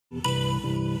Watercare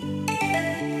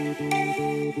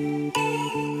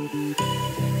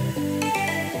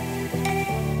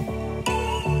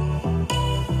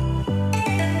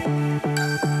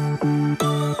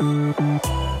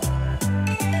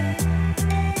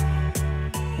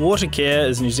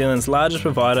is New Zealand's largest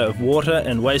provider of water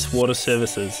and wastewater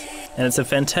services, and it's a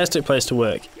fantastic place to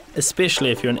work,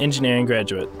 especially if you're an engineering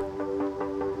graduate.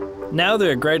 Now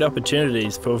there are great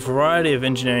opportunities for a variety of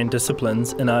engineering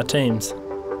disciplines in our teams.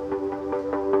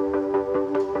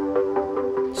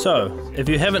 So, if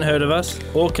you haven't heard of us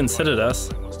or considered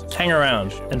us, hang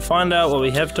around and find out what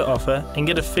we have to offer and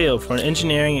get a feel for an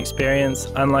engineering experience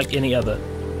unlike any other.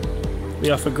 We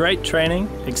offer great training,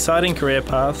 exciting career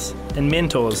paths, and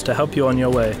mentors to help you on your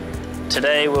way.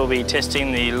 Today we'll be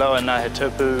testing the lower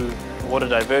Ngāi water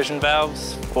diversion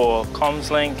valves for comms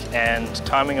link and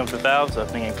timing of the valves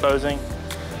opening and closing,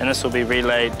 and this will be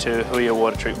relayed to Huia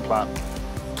water treatment plant.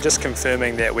 Just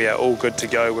confirming that we are all good to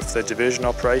go with the diversion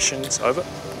operations, over.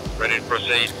 Ready to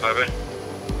proceed, over.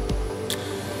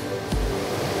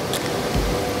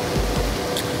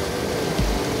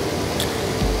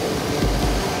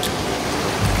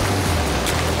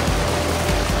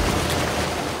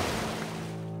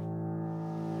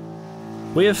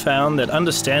 We have found that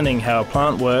understanding how a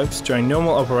plant works during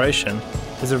normal operation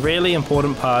is a really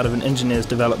important part of an engineer's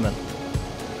development.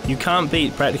 You can't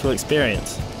beat practical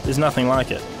experience, there's nothing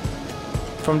like it.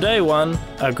 From day one,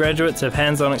 our graduates have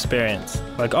hands-on experience,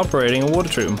 like operating a water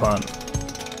treatment plant.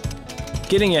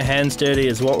 Getting your hands dirty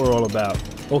is what we're all about,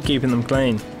 or keeping them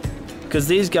clean. Because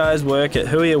these guys work at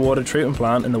Huia water treatment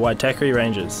plant in the Waitakere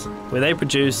Ranges, where they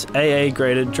produce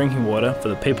AA-graded drinking water for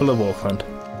the people of Auckland.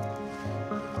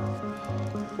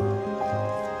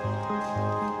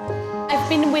 I've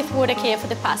been with Watercare for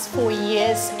the past 4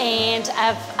 years, and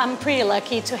I'm pretty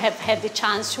lucky to have had the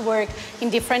chance to work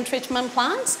in different treatment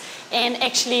plants, and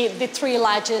actually the 3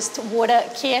 largest water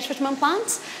care treatment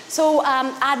plants. So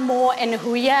HRAdmin and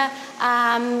Huia,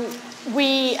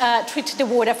 we treat the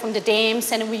water from the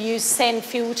dams, and we use sand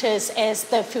filters as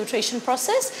the filtration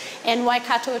process. And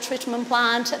Waikato treatment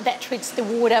plant that treats the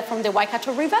water from the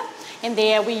Waikato River, and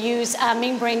there we use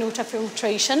membrane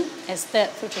ultrafiltration as the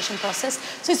filtration process.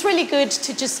 So it's really good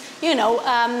to just, you know,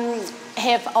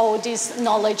 have all this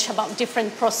knowledge about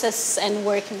different processes and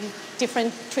work in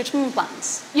different treatment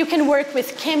plants. You can work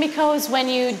with chemicals when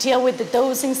you deal with the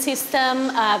dosing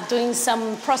system, doing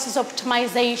some process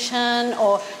optimization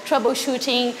or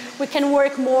troubleshooting. We can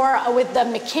work more with the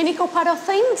mechanical part of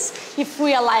things. If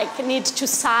we are like need to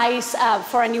size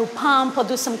for a new pump or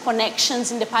do some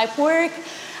connections in the pipe work.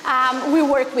 We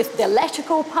work with the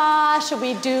electrical part,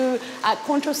 we do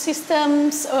control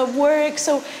systems work.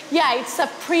 So yeah, it's a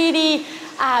pretty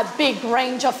big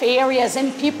range of areas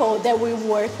and people that we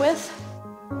work with.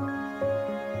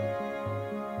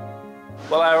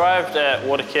 Well, I arrived at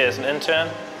Watercare as an intern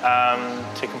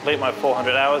to complete my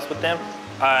 400 hours with them.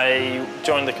 I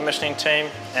joined the commissioning team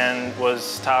and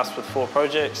was tasked with 4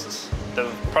 projects. The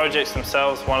projects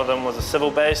themselves, one of them was a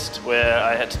civil-based where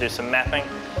I had to do some mapping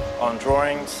on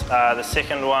drawings. The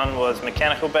second one was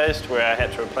mechanical based where I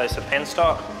had to replace a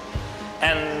penstock.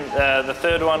 And the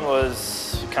third one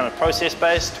was kind of process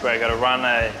based where I got to run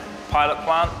a pilot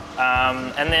plant.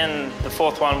 And then the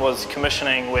fourth one was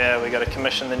commissioning where we got to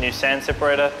commission the new sand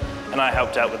separator, and I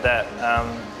helped out with that.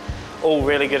 All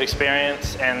really good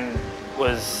experience and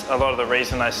was a lot of the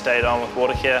reason I stayed on with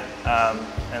Watercare.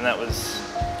 And that was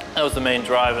the main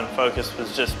drive and focus,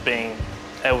 was just being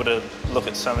able to look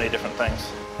at so many different things.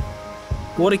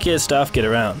 Watercare staff get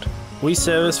around. We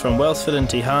service from Wellsford and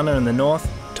Tihana in the north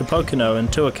to Pokeno and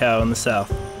Tuakau in the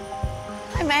south.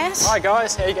 Hi Matt. Hi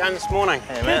guys, how are you going this morning?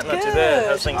 Hey Matt, not too bad.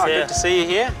 How's things here? Good to see you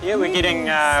here. Yeah, we're getting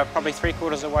probably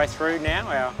 3/4 of the way through now,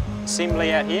 our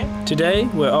assembly out here. Today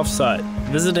we're off-site,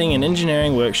 visiting an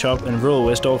engineering workshop in rural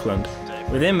West Auckland,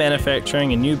 where they're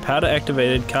manufacturing a new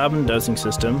powder-activated carbon dosing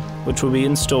system which will be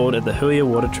installed at the Huia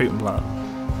water treatment plant.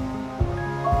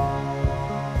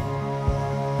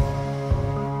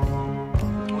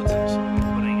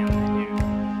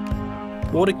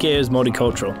 Watercare is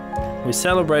multicultural. We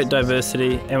celebrate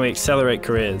diversity and we accelerate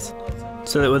careers,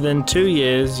 so that within 2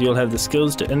 years you'll have the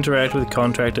skills to interact with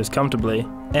contractors comfortably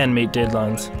and meet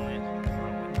deadlines.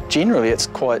 Generally it's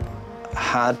quite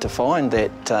hard to find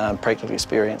that practical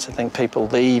experience. I think people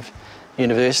leave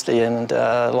university and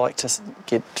like to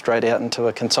get straight out into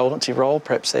a consultancy role.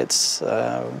 Perhaps that's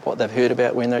what they've heard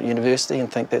about when they're at university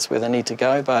and think that's where they need to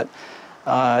go. But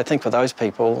I think for those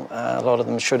people, a lot of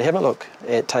them should have a look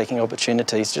at taking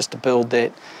opportunities just to build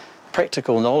that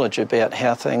practical knowledge about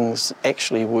how things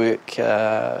actually work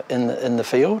in the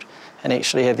field, and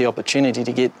actually have the opportunity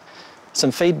to get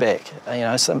some feedback.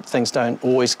 Some things don't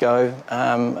always go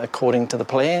according to the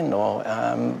plan, or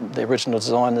the original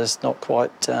design is not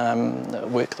quite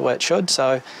work the way it should.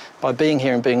 So by being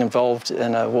here and being involved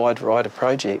in a wide variety of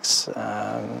projects,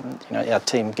 our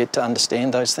team get to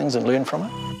understand those things and learn from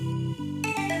it.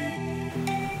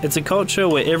 It's a culture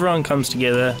where everyone comes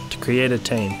together to create a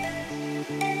team.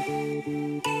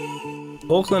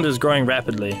 Auckland is growing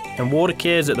rapidly, and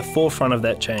Watercare is at the forefront of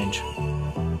that change.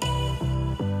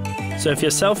 So if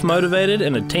you're self-motivated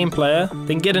and a team player,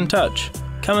 then get in touch.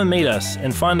 Come and meet us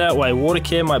and find out why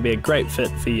Watercare might be a great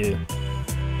fit for you.